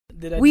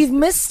We've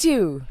missed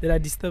you. Did I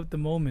disturb the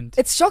moment?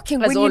 It's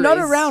shocking. As When you're not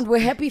always. around, we're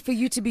happy for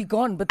you to be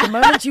gone. But the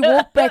moment you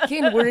walk back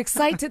in, we're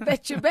excited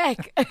that you're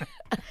back.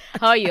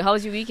 How are you? How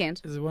was your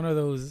weekend? It's one of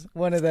those.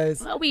 One of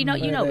those. Well, you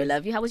know we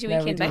love you. How was your No,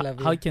 we weekend, do babe? love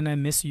you. How can I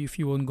miss you if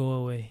you won't go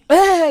away?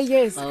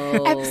 Yes.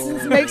 Oh.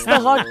 Absence makes the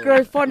heart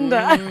grow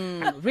fonder.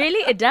 Really?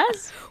 It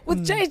does?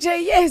 With JJ,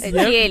 yes.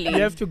 Clearly.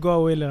 You have to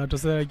go away, Lerato,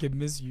 so that I can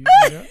miss you.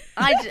 Yeah?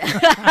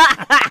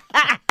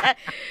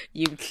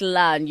 You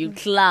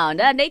clown.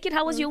 Naked,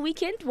 how was your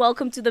weekend?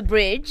 Welcome to the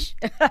bridge.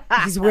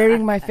 He's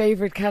wearing my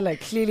favorite color.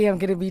 Clearly, I'm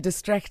going to be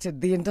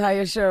distracted the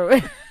entire show.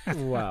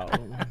 Wow.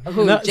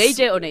 Who,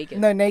 JJ or Naked?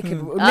 No,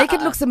 naked.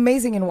 Naked looks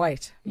amazing in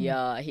white.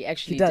 Yeah, he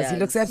actually He does. He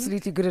looks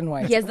absolutely good in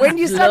white. He has When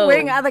this you start glow.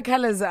 wearing other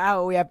colors,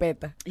 we are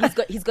better.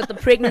 He's got the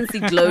pregnancy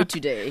glow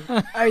today.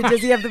 Oh,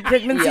 does he have the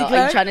pregnancy Yeah, glow?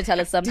 are you trying to tell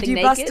us something, Did you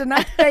Naked? bust a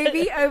nut,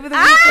 baby, over the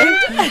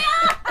weekend?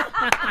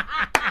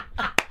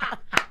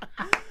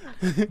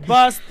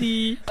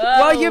 Busty.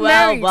 Well, you're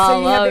married, so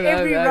you have well,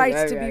 every well, right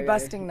well, to be well.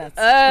 busting nuts.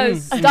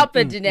 Stop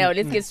it, Janelle.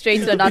 Let's get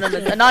straight to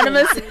Anonymous.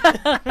 Anonymous.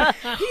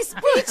 He's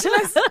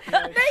speechless.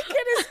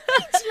 Naked is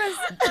speechless.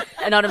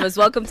 Anonymous,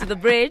 welcome to the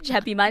bridge.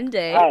 Happy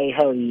Monday. Hi,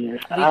 how are you?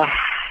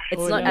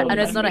 It's not, and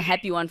it's not a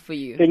happy one for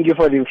you. Thank you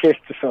for the first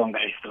song,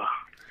 guys. So.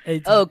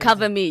 Oh,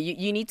 cover me.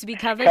 You need to be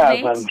covered, Cover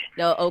Nate? me.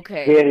 No,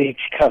 okay. Very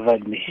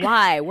covered me.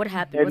 Why? What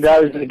happened? And What's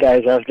that was happening?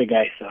 the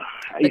guys. So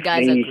The if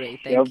guys they are great,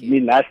 thank help you. me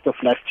last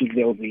week,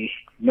 there will be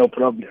no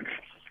problem.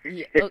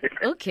 Yeah,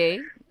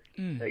 okay.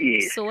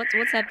 Yes. So what's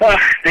happening?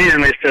 This is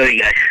my story,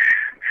 guys.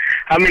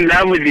 I'm in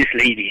love with this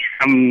lady.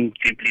 I'm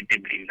deeply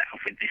in love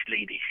with this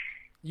lady.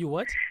 You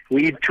what?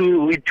 We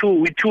two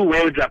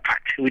worlds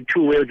apart.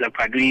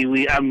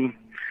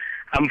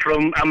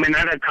 I'm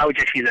another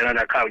culture. She's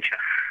another culture.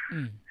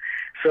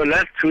 So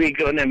last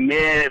week on a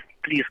mere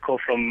please call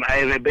from, I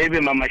have a baby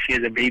mama. She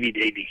has a baby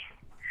daddy.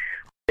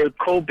 I'll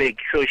call back.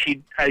 So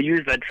I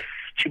use that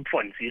chip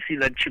phone. You see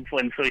that chip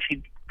phone? So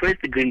she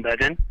pressed the green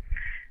button.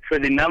 So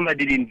the number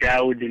didn't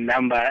dial. The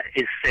number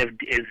is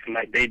saved as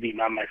my baby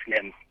mama's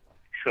name.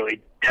 So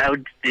it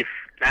dialed the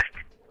last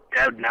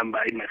dialed number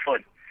in my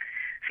phone.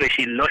 So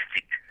she lost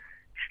it.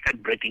 She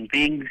started breaking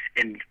things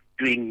and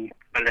doing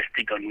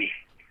ballistic on me.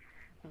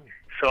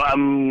 So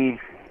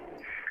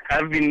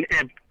I've been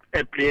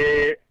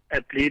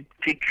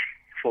epileptic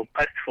for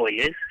past 4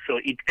 years. So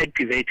it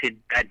activated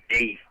that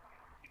day.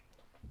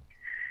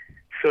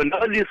 So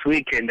now this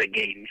weekend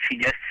again, she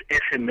just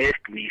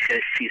SMS'd me, says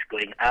she's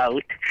going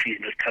out, she's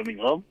not coming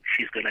home,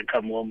 she's going to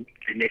come home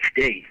the next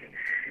day.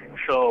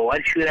 So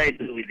what should I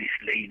do with this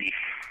lady?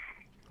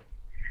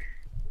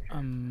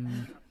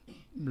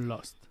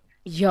 Lost.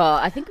 Yeah,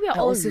 I think we are I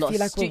all also lost. feel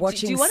like we're Do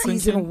watching you wanna-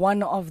 season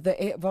 1 of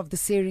the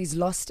series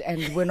Lost,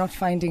 and we're not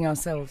finding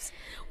ourselves.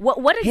 What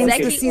Hence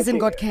exactly? the season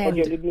got canned.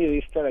 Okay, let me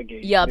restart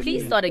again. Yeah, Let me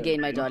please start restart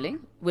again, my darling.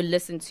 We'll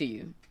listen to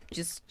you.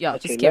 Just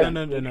carry on.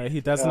 No.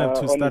 He doesn't have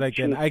to on start a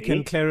again. I can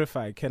Tuesday.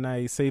 clarify. Can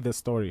I say the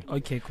story?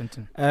 Okay,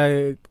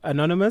 continue.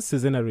 Anonymous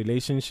is in a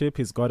relationship.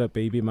 He's got a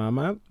baby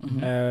mama.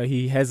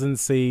 He hasn't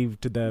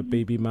saved the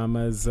baby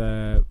mama's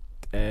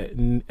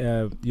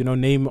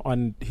name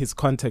on his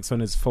contacts on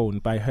his phone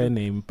by her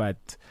name,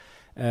 but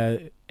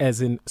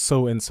as in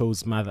so and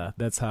so's mother.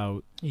 That's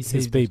how He his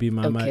saved baby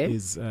mama Okay.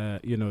 is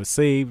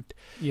saved.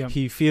 Yeah.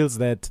 He feels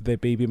that the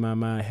baby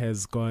mama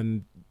has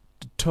gone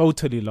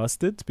totally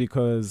lost it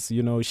because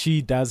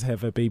she does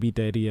have a baby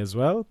daddy as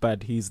well,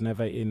 but he's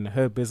never in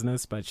her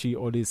business, but she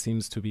always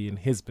seems to be in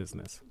his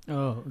business.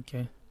 Oh,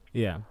 okay.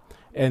 Yeah.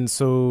 And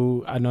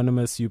so,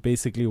 Anonymous, you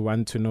basically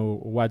want to know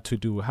what to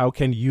do. How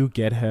can you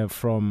get her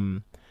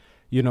from,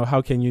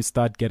 how can you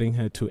start getting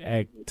her to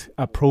act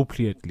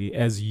appropriately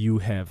as you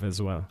have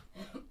as well?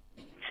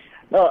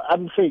 No,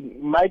 I'm saying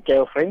my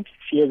girlfriend,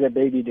 she has a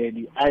baby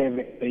daddy. I have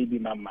a baby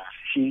mama.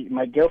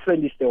 My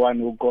girlfriend is the one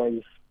who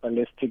goes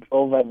ballistic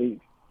over the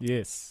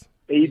Yes.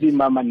 baby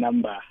mama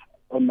number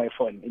on my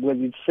phone.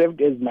 It's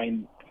saved as my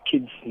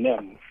kid's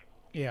name,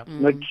 Yeah.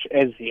 not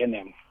as her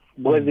name.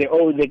 Because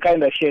they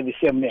kind of share the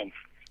same name.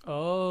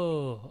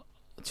 Oh,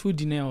 2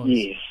 dineros.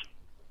 Yes.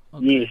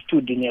 Okay. Yes,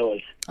 2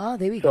 dineros. Oh,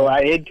 there we So go.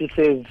 I had to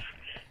save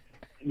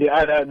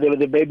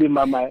the baby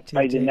mama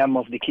by the JJ. name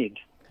of the kid.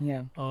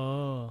 Yeah.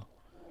 Oh,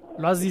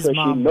 lost his So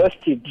mom. she lost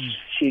it.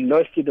 She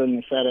lost it on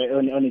a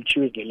Saturday, on a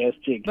Tuesday last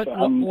week. But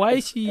so why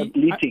is she?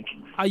 epileptic.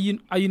 Are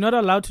you not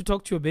allowed to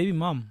talk to your baby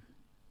mom?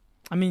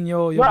 I mean,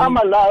 your No, I'm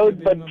baby- allowed,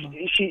 your but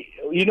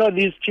baby mama.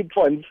 these chip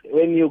phones,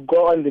 when you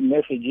go on the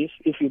messages,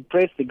 if you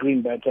press the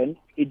green button,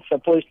 it's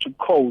supposed to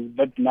call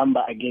that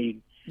number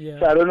again. Yeah.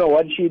 So I don't know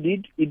what she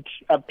did. It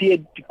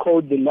appeared to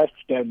call the last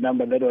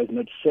number that was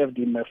not saved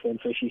in my phone.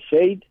 So she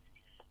said,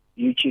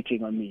 "You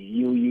cheating on me.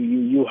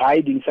 You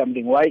hiding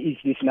something. Why is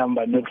this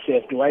number not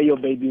saved? Why your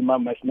baby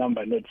mama's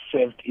number not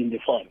saved in the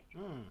phone?"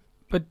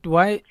 But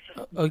why?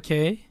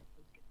 Okay.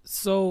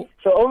 So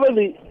So over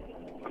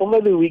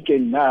the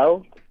weekend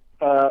now,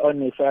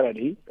 on a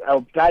Saturday,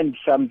 I'll plan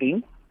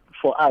something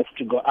for us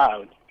to go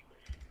out.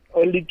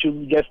 Only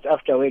to just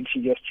after work,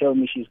 she just tell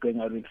me she's going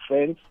out with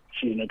friends.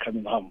 She's not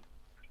coming home.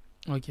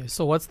 okay.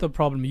 So what's the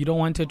problem? You don't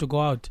want her to go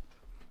out?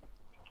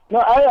 No,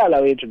 I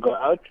allow her to go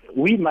out.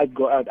 We might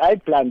go out. I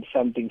planned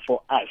something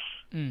for us.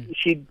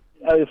 She,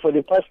 for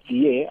the past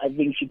year, I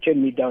think she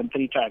turned me down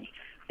 3 times.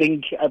 I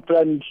think I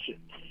planned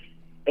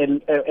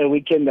a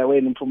weekend away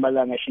in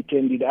Mpumalanga. She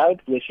turned it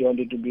out because she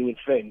wanted to be with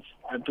friends.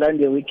 I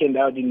planned a weekend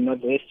out in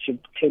Northwest. She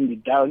turned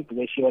it down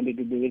because she wanted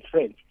to be with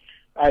friends.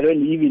 I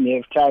don't even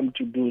have time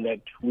to do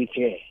that with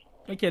her.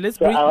 Okay, let's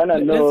So I wanna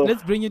know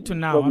let's bring it to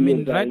now. I from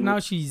mean, you right guys. now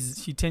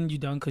she turned you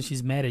down because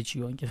she's mad at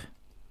you, okay?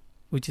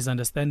 Which is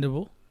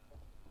understandable.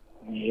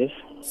 Yes.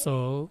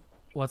 So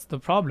what's the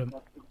problem?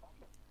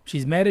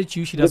 She's mad at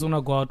you. She doesn't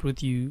want to go out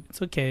with you.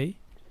 It's okay,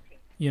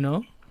 you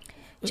know.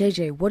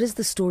 JJ, what is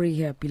the story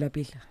here, Bila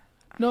Bila?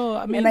 No,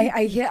 I mean, And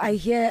I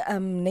hear,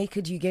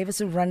 Naked, you gave us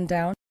a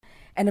rundown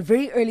and a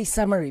very early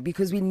summary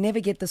because we never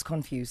get this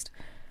confused.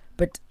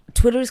 But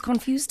Twitter is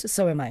confused,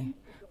 so am I.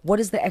 What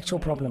is the actual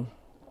problem?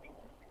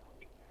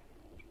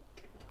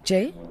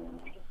 Jay?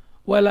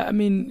 well, I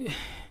mean,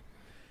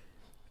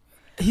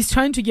 he's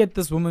trying to get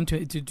this woman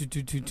to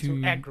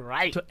act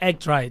right. To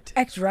act right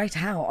Act right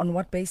how? On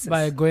what basis?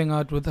 by going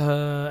out with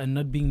her and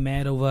not being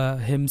mad over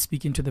him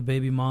speaking to the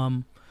baby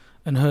mom,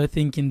 and her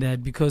thinking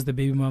that because the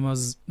baby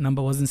mama's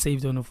number wasn't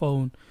saved on her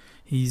phone,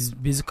 he's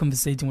busy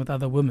conversating with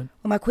other women.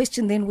 Well, my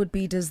question then would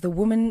be, does the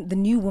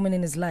new woman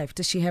in his life,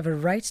 does she have a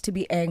right to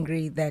be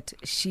angry that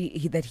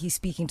he's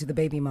speaking to the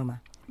baby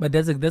mama? But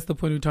that's the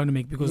point we're trying to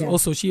make, because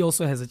Yeah. she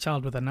also has a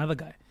child with another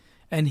guy,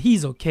 and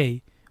he's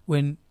okay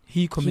when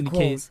he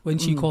communicates, calls. when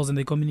she calls and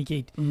they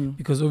communicate, Mm.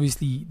 because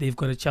obviously they've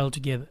got a child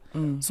together.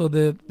 Mm. So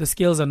the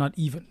scales are not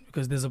even,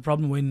 because there's a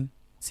problem when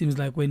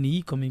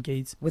he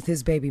communicates With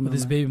his baby with mama.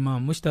 his baby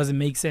mom, which doesn't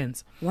make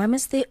sense. Why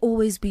must there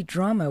always be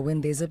drama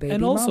when there's a baby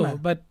And also, mama?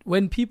 but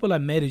when people are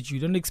mad at you,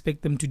 don't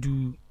expect them to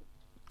do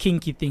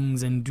kinky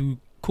things and do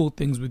cool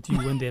things with you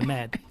when they're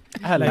mad.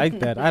 I like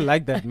that. I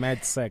like that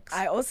mad sex.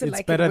 I also it's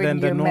like it better when than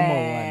the you're normal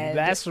mad. one.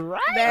 That's right.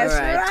 That's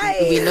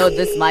right. We know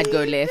this might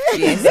go left.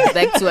 Yes,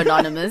 back to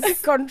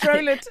Anonymous.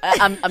 Control it.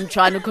 I'm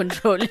trying to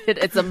control it.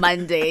 It's a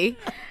Monday.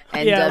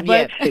 And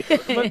but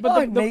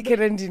Oh, Naked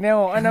and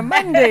Dineo on a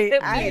Monday.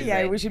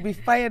 Aye, we should be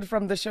fired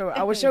from the show.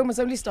 Our show must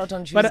only start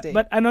on Tuesday.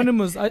 But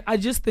Anonymous, I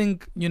just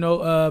think,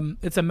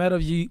 it's a matter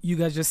of you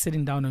guys just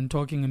sitting down and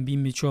talking and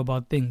being mature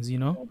about things,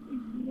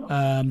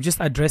 just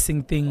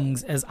addressing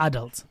things as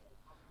adults.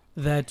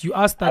 That you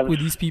are stuck with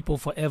these people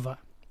forever.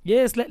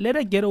 Yes, let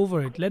her get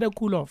over it. Let her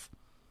cool off.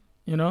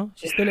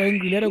 She's still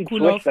angry. Let her It's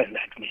cool worse off. than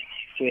that, man.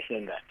 It's worse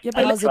than that. Yeah,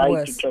 but I how's it tried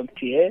worse? to talk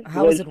to her.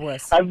 How is because it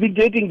worse? I've been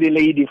dating the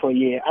lady for a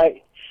year.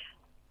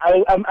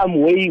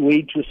 I'm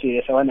way too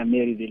serious. I want to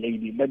marry the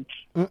lady. But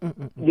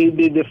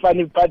the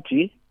funny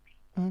party,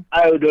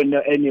 I don't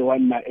know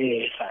anyone by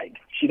her side.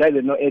 She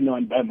doesn't know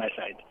anyone by my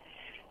side.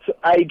 So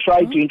I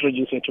try to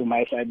introduce her to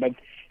my side, but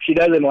she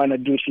doesn't want to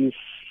do. She's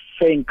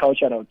saying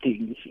cultural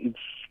things. It's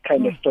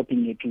kind of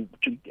stopping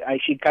her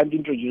she can't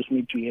introduce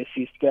me to her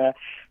sister,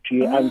 to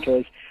her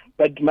uncles.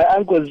 But my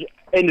uncles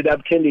ended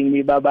up telling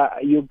me, Baba,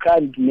 you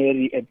can't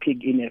marry a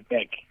pig in a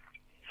bag.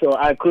 So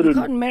I couldn't.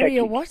 You can't marry take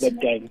a it what?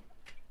 that time.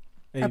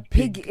 A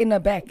pig in a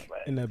bag.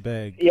 in a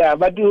bag. Yeah,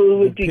 but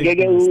The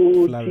pig must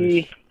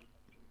flourish.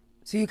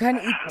 So you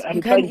can't eat. I'm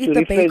You trying can't eat to the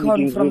rephrase it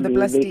bacon in from the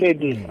Zulu. They plastic. said,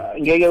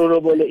 ngeke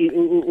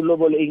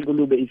ulobole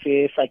ingulube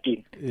ife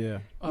sakini. Yeah.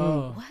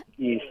 Oh,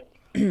 Yes.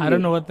 I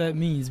don't know what that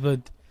means,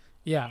 but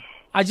yeah.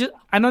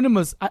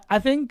 Anonymous, I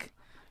think,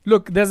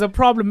 look, there's a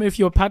problem if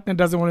your partner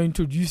doesn't want to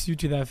introduce you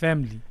to their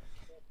family.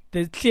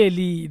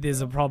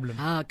 There's a problem.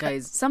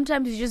 guys,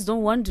 sometimes you just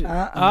don't want to. If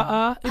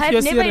I've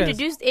you're never serious.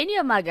 introduced any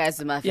of my guys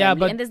to my family, Yeah,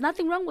 but- and there's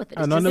nothing wrong with it.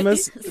 It's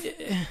Anonymous, just-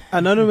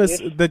 Anonymous.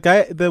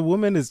 The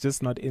woman is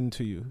just not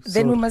into you.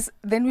 Then So-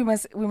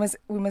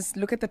 we must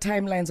look at the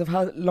timelines of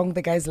how long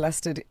the guys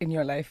lasted in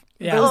your life.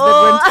 Yeah. Those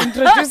that weren't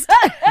introduced.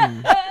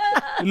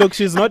 Look,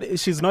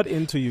 she's not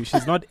into you.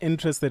 She's not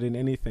interested in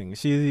anything.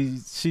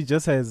 She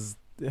just has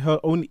her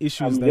own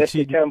issues I'm that just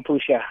she a time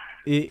pusher.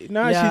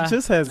 Yeah. she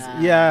just has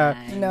yeah.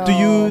 No.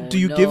 Do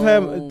you give her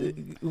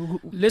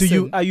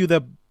Listen. are you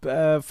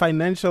the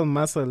financial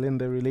muscle in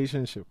the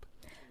relationship?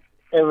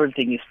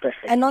 Everything is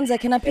perfect. Anonza,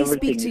 can I please Everything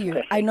speak to is you?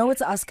 perfect. I know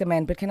it's Ask a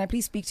Man, but can I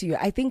please speak to you?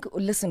 I think,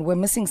 listen, we're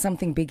missing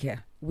something big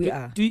here. We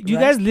are. Do you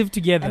right? guys live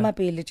together?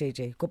 Amapele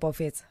JJ, kopa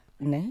ufetsa.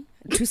 Ne?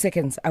 2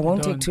 seconds. I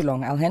won't take Don't. too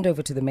long. I'll hand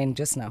over to the men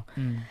just now.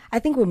 I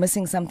think we're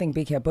missing something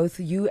big here. Both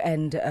you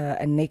and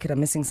Naked are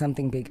missing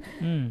something big.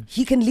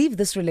 He can leave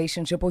this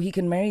relationship or he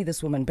can marry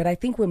this woman, but I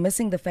think we're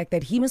missing the fact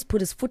that he must put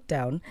his foot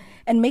down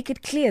and make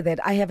it clear that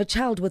I have a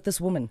child with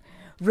this woman,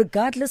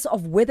 regardless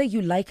of whether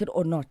you like it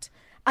or not.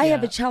 I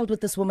have a Yeah. child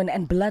with this woman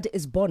and blood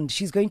is bond.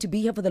 She's going to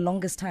be here for the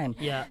longest time.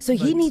 Yeah, So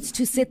he but- needs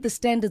to set the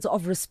standards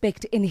of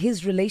respect in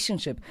his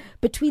relationship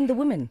between the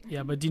women.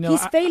 Yeah, but you know,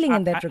 He's failing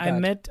in that I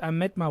regard.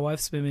 met my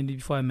wife's family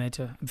before I met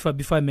her.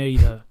 Before I married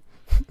her.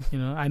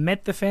 I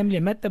met the family. I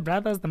met the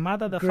brothers, the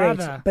mother, the Great,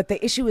 father. but the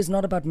issue is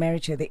not about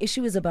marriage here. The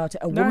issue is about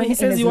a No, woman he in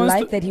says his he wants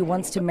life to- that he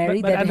wants to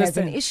marry but that has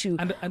an understand. issue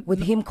And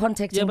with him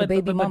contacting the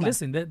baby but mama.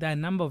 listen, there are a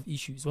number of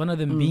issues. One of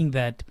them being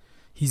that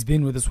he's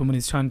been with this woman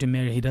he's trying to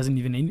marry. He hasn't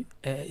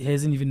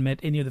even met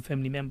any of the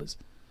family members.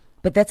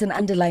 But that's an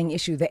underlying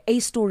issue. The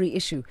A-story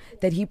issue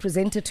that he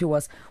presented to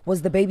us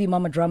was the baby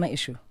mama drama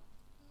issue.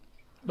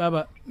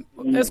 Baba,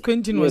 as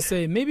Quentin was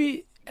saying,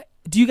 maybe,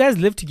 do you guys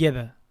live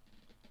together?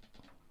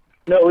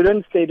 No, we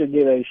don't stay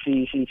together.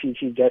 She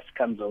just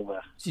comes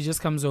over. She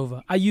just comes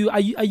over. Are you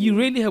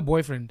really her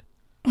boyfriend?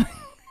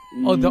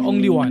 Or the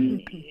only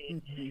one?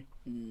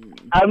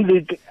 I'm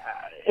the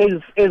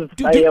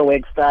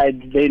fireworks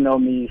side. They know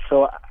me,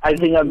 so I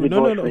think I'm the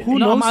boyfriend. No. Who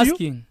No, I'm knows you?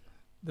 asking.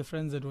 The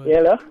friends at work.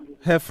 Hello?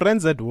 Her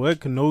friends at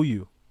work know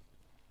you.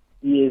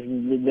 Yes,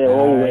 the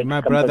whole work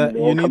My company, brother, the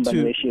whole you need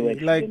company where she to works,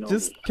 they know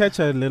just me. catch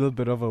a little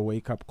bit of a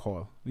wake-up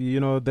call.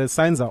 The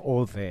signs are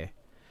all there.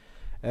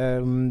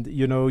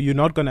 You're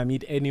not gonna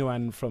meet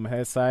anyone from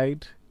her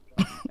side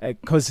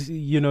because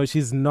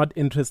she's not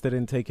interested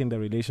in taking the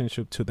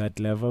relationship to that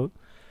level.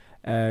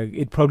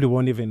 It probably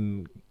won't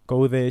even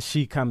go there.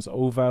 She comes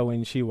over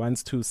when she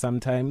wants to.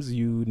 Sometimes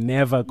you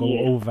never go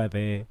over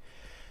there.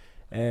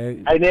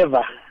 I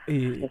never.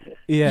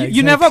 Yeah,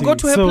 You never go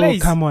to her so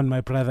place? Come on,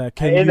 my brother. I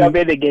Can end you? up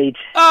at the gate.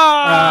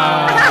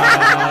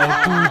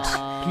 Dude,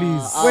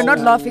 please. We're not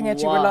laughing at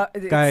you.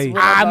 Guy. We're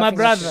not My laughing at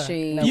brother.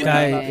 you. No, we're not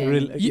Guy,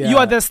 laughing. You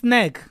are the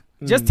snack.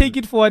 Just take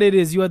it for what it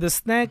is. You are the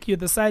snack, you're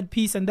the side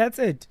piece, and that's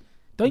it.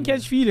 Don't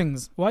catch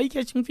feelings. Why are you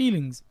catching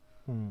feelings?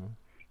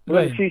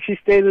 Well, Right. she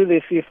stays with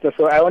the sister,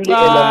 so I only end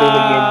up at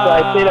the gate. So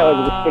I said I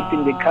was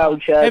respecting the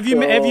culture. Have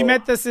you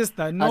met the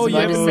sister? No, I was you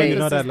about to haven't say- met you're the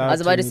not sister. allowed I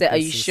was about to to say, meet are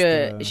the you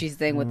sure sister. she's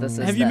staying with the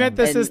sister? Have you met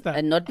the And- sister?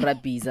 And not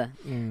Brabiza.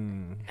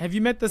 Have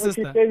you met the She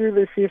sister? stays with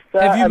the sister.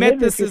 Have you I met met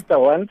the the sister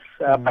once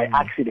by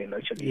accident,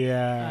 actually.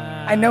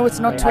 Yeah. I know it's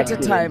not Twitter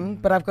accident. time,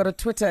 but I've got a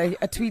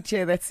tweet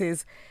here that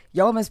says,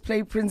 y'all must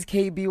play Prince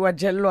KB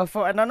Wajelwa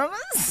for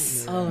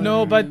Anonymous.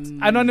 No, but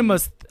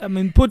anonymous. I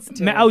mean, put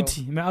me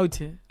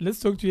outie.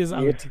 Let's talk to you as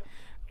outie.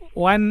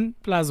 1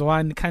 +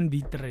 1 can be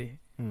 3.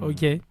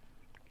 Okay.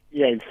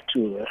 Yeah, it's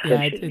true.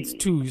 Yeah, it's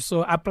 2.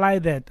 So apply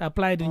that.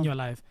 Apply it in your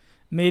life.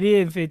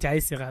 Maybe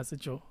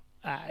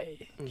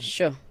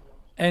Sure.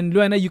 and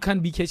Luana, you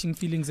can't be catching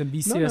feelings and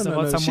be serious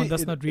about someone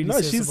that's not really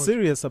serious she's about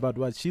serious about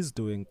what she's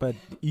doing, but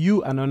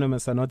you,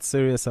 Anonymous, are not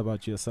serious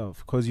about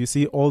yourself because you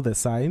see all the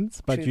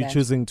signs, but True you're that.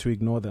 choosing to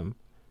ignore them.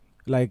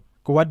 Like,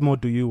 what more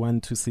do you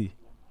want to see?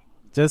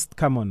 Just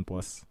come on,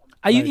 boss.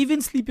 Are you Like-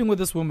 even sleeping with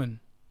this woman?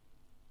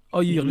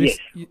 Or Yes.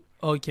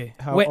 Okay.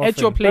 How We're at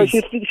your often?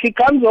 So place. she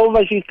comes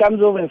over. She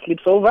comes over and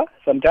sleeps over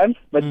sometimes,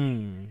 but she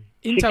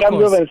comes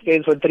over Intercourse. and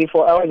stays for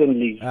 3-4 hours and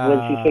leaves. When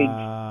she said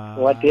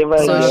whatever.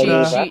 So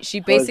Brother. she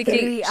basically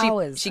 3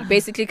 hours. she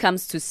basically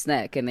comes to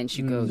snack and then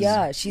she goes.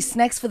 Yeah, she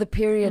snacks for the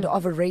period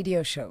of a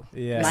radio show.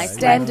 Yeah. Nice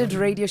Standard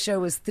radio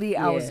show is 3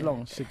 hours Yeah.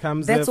 long. She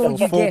comes That's there all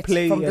for you get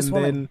foreplay, from this and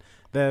woman.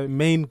 then the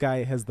main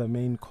guy has the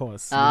main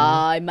course.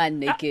 I'm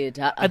naked.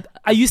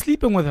 Are you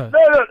sleeping with her?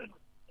 No.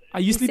 Are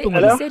you He sleeping said,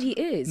 with her? he said he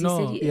is. No.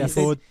 He said he Yeah, is.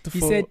 for He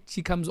said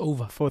she comes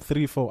over. for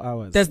 3-4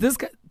 hours. Does this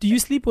guy? Do you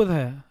sleep with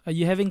her? Are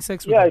you having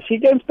sex with Yeah, her? she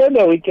can spend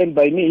a weekend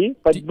by me,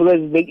 but Do-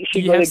 because do she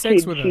you got have a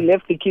sex kid, with her? she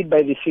left the kid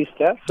by the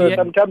sister. So Yeah.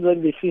 sometimes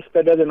when the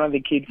sister doesn't want the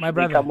kid, My they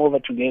brother. come over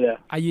together.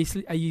 Are you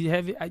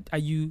having? Are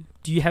you?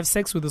 Do you have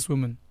sex with this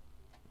woman?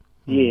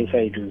 Yes,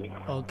 I do.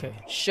 Okay.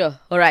 Sure.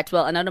 All right.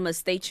 Well, Anonymous,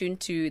 stay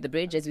tuned to the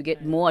bridge as we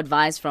get more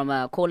advice from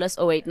callers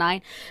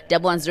 089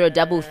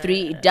 110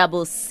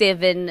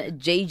 3377.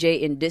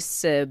 JJ in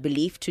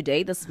disbelief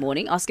today, this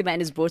morning. Ask a Man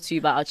is brought to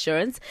you by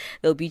Outsurance.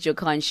 They'll beat your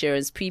car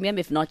insurance premium.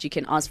 If not, you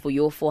can ask for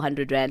your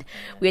 400 Rand.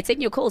 We are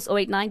taking your calls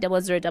 089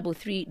 110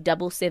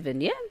 3377.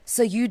 Yeah?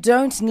 So you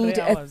don't need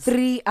 3 a hours.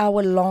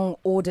 3-hour long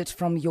audit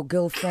from your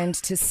girlfriend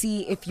to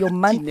see if your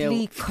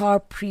monthly car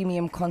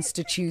premium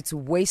constitutes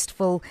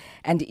wasteful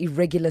and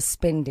irregular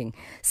spending.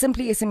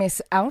 Simply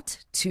SMS out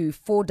to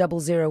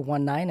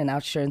 40019 and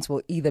Outsurance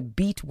will either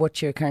beat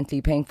what you're currently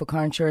paying for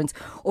car insurance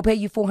or pay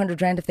you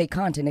 400 Rand if they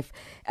can't,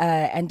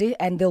 and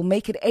they'll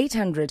make it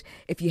 800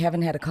 if you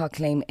haven't had a car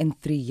claim in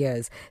 3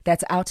 years.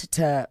 That's out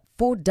to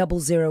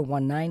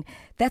 40019.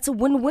 That's a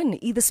win-win.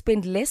 Either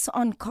spend less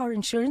on car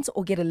insurance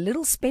or get a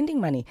little spending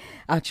money.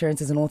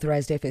 Outsurance is an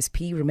authorized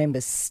FSP.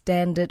 Remember,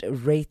 standard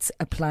rates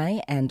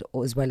apply, and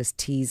as well as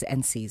T's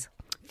and C's.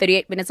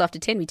 38 minutes after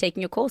 10, we're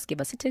taking your calls. Give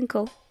us a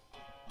tinkle.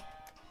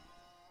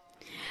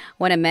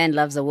 When a man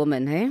loves a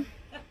woman, hey?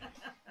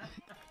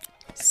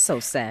 So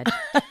sad.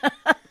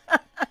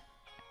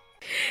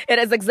 It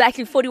is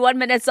exactly 41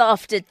 minutes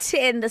after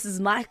 10. This is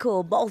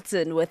Michael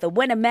Bolton with a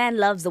When a Man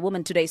Loves a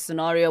Woman. Today's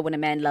scenario, when a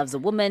man loves a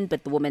woman,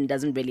 but the woman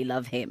doesn't really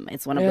love him.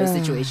 It's one of those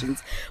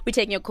situations. We're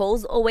taking your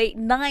calls.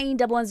 089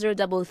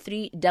 110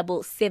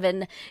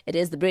 3377. It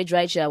is The Bridge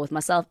right here with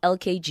myself,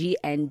 LKG,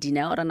 and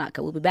Dineo Ranaka.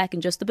 We'll be back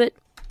in just a bit.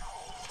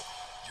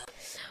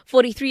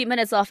 43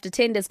 minutes after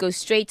 10. Let's go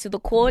straight to the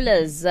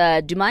callers.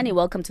 Dumani,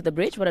 welcome to The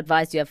Bridge. What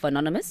advice do you have for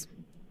Anonymous?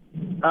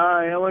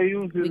 Hi, how are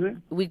you, Susie?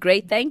 We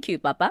great. Thank you,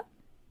 Papa.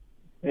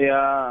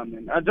 Yeah,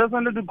 man. I just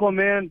wanted to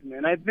comment,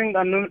 man. I think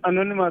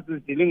Anonymous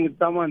is dealing with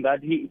someone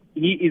that he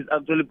is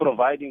actually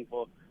providing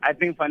for. I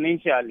think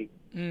financially.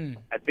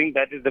 I think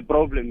that is the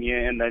problem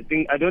here, and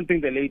I don't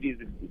think the lady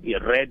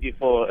is ready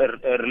for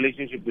a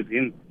relationship with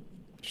him.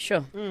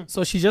 Sure.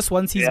 So she just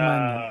wants his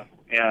money.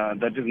 Yeah,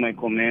 that is my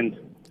comment.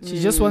 She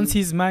just wants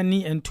his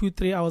money and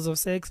 2-3 hours of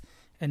sex,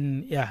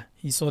 and yeah,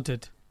 he's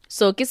sorted.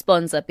 So, kiss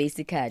sponsor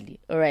basically.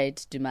 All right,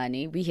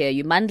 Dumani, we hear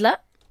you. Mandla,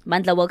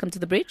 welcome to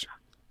the bridge.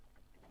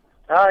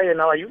 Hi, and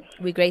how are you?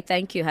 We're great,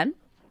 thank you, Han.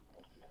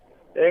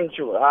 Thank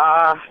you.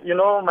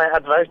 My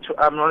advice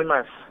to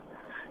Anonymous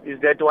is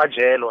that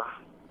wajelwa.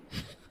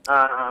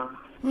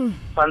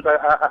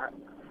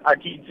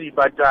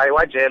 But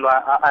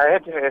I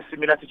had a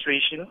similar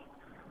situation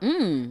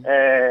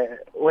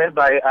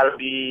whereby I'll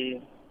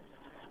be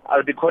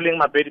calling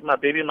my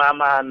baby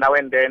mama now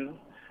and then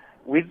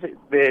with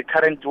the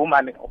current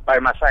woman by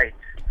my side.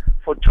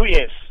 For 2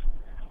 years,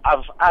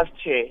 I've asked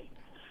her,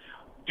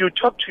 do you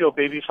talk to your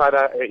baby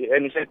father?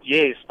 And he said,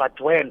 yes, but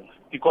when?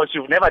 Because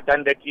you've never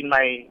done that in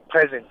my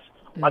presence.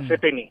 What's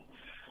happening?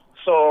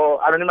 So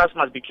Anonymous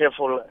must be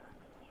careful.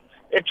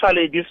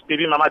 Actually, this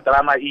baby mama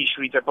drama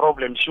issue is a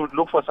problem. She would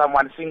look for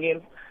someone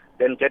singing,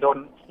 then get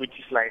on with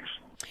his life.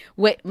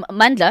 Wait,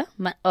 Mandla?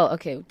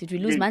 Okay. Did we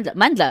lose Mandla?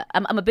 Mandla,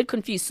 I'm a bit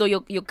confused. So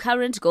your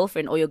current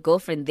girlfriend or your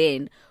girlfriend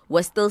then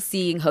was still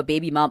seeing her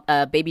baby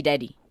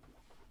daddy?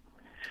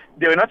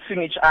 They were not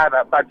seeing each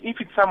other, but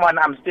if it's someone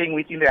I'm staying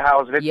with in the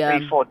house, let's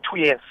say for 2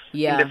 years,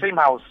 in the same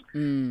house,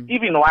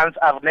 even once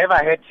I've never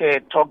had her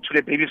talk to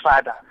the baby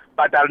father,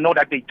 but I'll know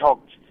that they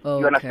talked.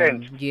 You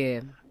understand?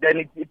 Yeah.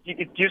 Then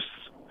it gives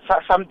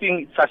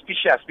something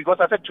suspicious, because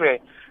I said to her,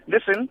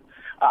 listen,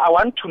 I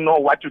want to know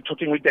what you're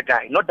talking with the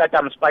guy. Not that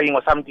I'm spying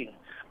or something,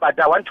 but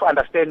I want to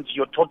understand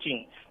you're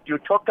talking. You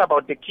talk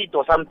about the kid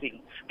or something,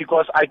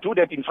 because I do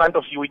that in front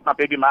of you with my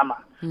baby mama,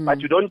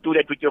 but you don't do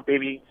that with your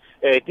baby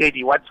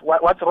daddy.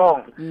 What's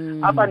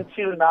wrong? Up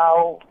until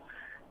now,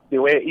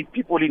 there were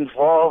people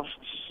involved,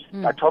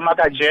 Atoma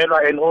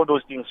Kajela and all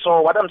those things.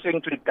 So what I'm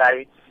saying to the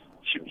guy,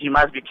 he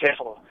must be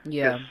careful.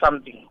 Yeah. There's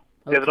something.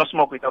 Okay. There's no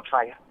smoke without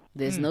fire.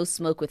 There's no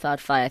smoke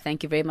without fire.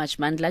 Thank you very much,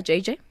 Mandla.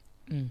 JJ?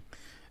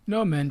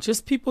 No, man,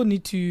 just people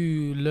need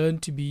to learn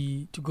to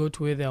go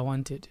to where they are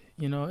wanted.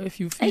 You know, if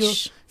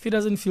it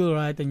doesn't feel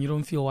right and you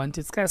don't feel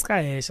wanted,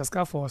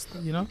 sky forced,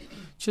 you know,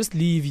 just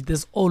leave.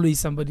 There's always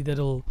somebody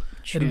that'll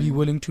be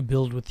willing to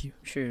build with you.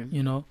 True.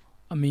 You know,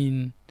 I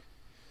mean,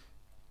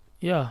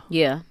 yeah.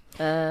 Yeah.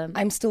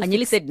 I'm still. I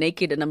nearly said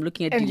naked, and I'm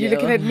looking at you. And you're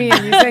looking at me,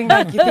 and you're saying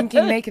like you're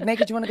thinking naked.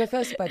 Naked. You want to go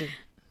first, buddy?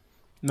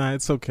 No,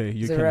 it's okay.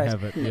 You can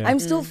have it. Yeah. I'm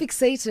still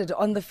fixated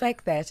on the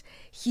fact that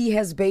he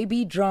has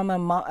baby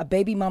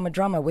mama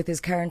drama with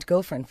his current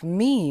girlfriend. For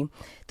me,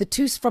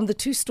 from the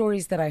two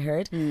stories that I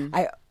heard,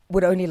 I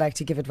would only like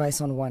to give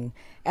advice on one.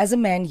 As a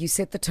man, you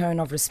set the tone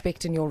of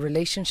respect in your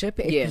relationship.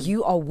 If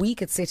you are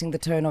weak at setting the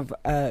tone of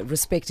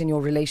respect in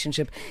your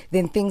relationship,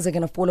 then things are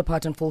going to fall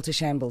apart and fall to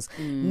shambles.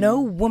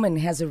 No woman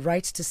has a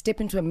right to step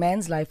into a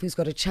man's life who's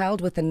got a child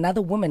with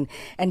another woman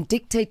and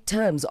dictate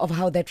terms of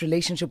how that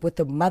relationship with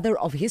the mother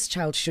of his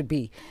child should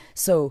be.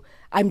 So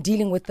I'm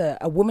dealing with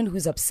a woman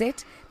who's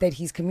upset that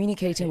he's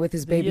communicating with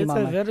his baby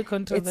mama. It's a very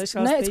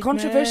controversial it's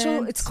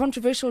controversial. It's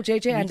controversial,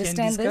 JJ. I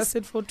understand this. We can discuss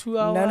it for 2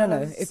 hours.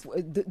 No. If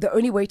the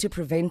only way to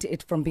prevent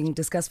it from being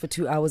discussed for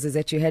 2 hours is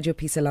that you had your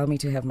piece. Allow me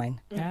to have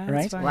mine. Yeah,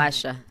 right?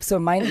 Washa. So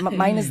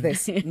mine is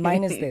this.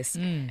 Mine is this.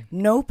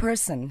 No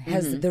person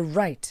has the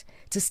right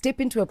to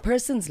step into a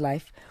person's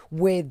life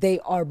where they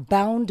are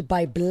bound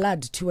by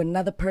blood to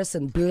another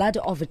person, blood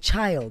of a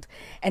child,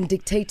 and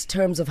dictate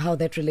terms of how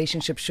that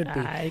relationship should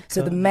be.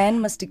 So the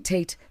man must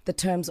dictate the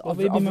terms of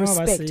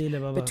respect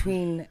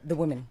between the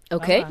women.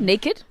 Okay,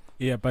 naked?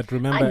 Yeah, but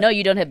remember... I know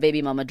you don't have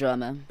baby mama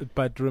drama.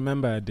 But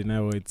remember,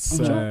 Dineo, it's,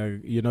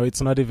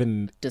 it's not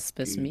even...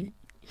 Dismiss me.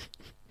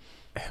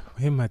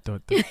 Hey, my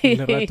daughter.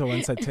 Lerato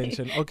wants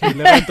attention. Okay,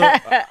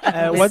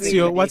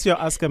 Lerato, what's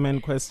your Ask a Man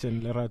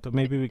question, Lerato?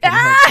 Maybe we can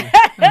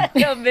help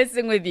you. I'm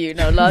messing with you.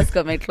 No, last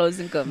comment,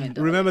 closing comment.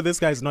 Remember, this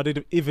guy's not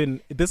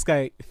even. This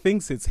guy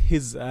thinks it's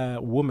his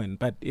woman,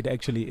 but it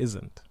actually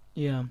isn't.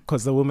 Yeah,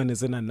 because the woman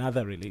is in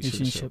another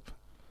relationship.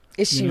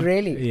 Is she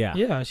really? Yeah.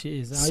 Yeah, she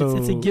is. So,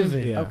 it's a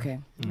given. Yeah. Okay.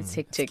 It's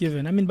hectic. It's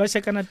given. I mean,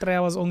 Bashakana 3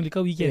 hours only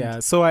ka weekend. Yeah.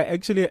 So I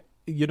actually,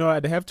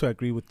 I'd have to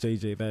agree with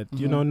JJ that,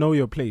 know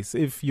your place.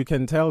 If you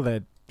can tell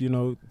that,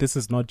 this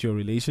is not your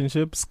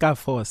relationship, ska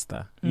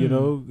foster.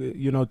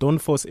 Don't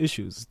force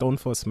issues. Don't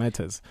force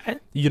matters.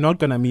 You're not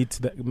going to meet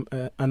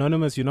the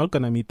Anonymous. You're not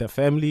going to meet their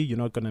family. You're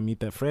not going to meet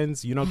their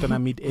friends. You're not going to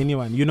meet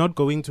anyone. You're not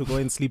going to go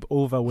and sleep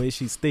over where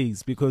she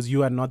stays because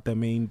you are not the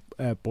main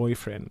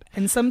boyfriend.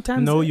 And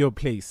sometimes know your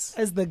place.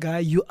 As the guy,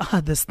 you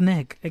are the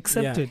snack.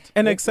 Accept it.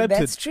 And accept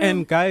That's it. True.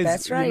 And guys,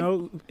 That's right.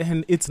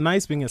 and it's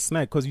nice being a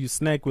snack because you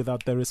snack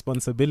without the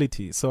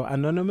responsibility. So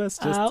Anonymous,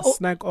 just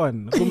snack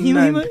on. He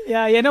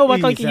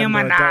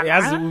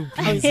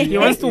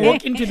wants to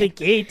walk into the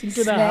gate,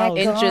 into the house.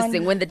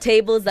 Interesting. When the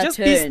tables are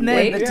turned.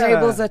 When the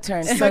tables are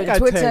turned. So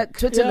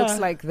Twitter looks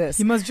like this.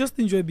 He must just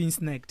enjoy being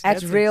snacked. At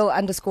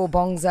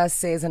real_bonza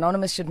says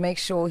Anonymous should make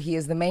sure he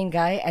is the main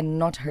guy and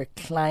not her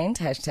client.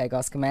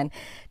 #AskAman.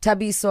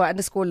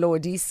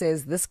 Tabiso_Lordi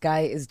says this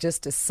guy is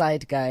just a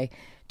side guy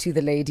to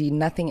the lady,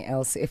 nothing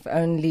else, if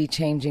only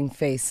Changing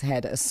Face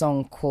had a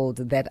song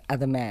called That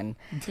Other Man.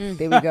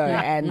 There we go.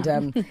 And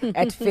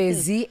at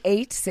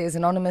Fezi8 says,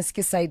 anonymous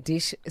kiss side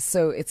dish,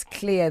 so it's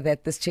clear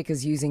that this chick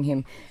is using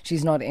him.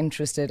 She's not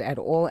interested at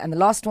all. And the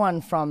last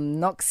one from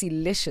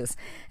Noxylicious.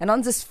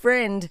 Anon's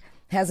friend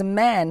has a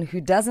man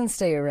who doesn't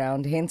stay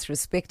around, hence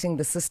respecting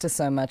the sister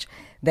so much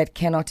that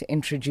cannot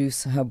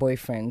introduce her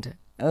boyfriend.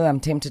 Oh,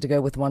 I'm tempted to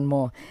go with one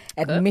more.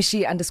 At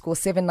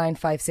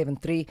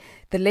Mishi_79573,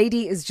 the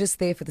lady is just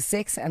there for the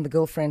sex and the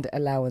girlfriend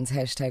allowance.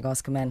 Hashtag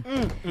Ask a Man.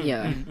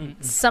 Yeah.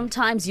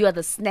 Sometimes you are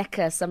the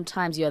snacker,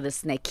 sometimes you are the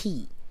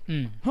snacky.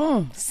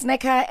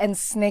 Snacker and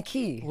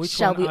snacky.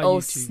 Shall we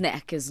all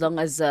snack as long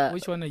as...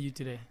 Which one are you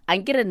today?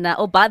 I'm getting now.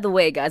 Oh, by the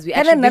way, guys, we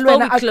actually, before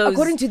we close...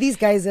 According to these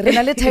guys,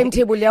 renale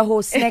timetable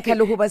yaho snacker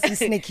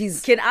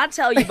snackies. Can I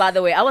tell you, by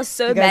the way, I was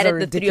so mad at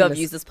the three of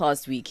you this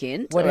past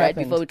weekend. What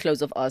happened? Before we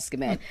close off Ask a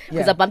Man.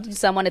 Because I bumped into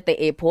someone at the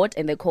airport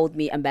and they called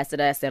me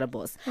Ambassador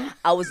Asterabos.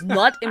 I was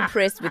not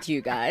impressed with you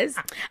guys.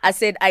 I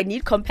said, I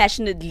need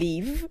compassionate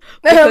leave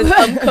because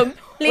I'm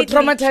completely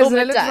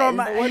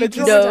traumatized.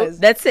 No,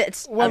 that's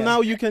it. Well,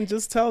 now you can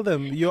just tell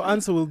them. Your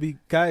answer will be,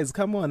 guys,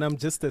 come on, I'm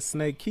just a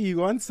snake. He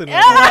wants to know.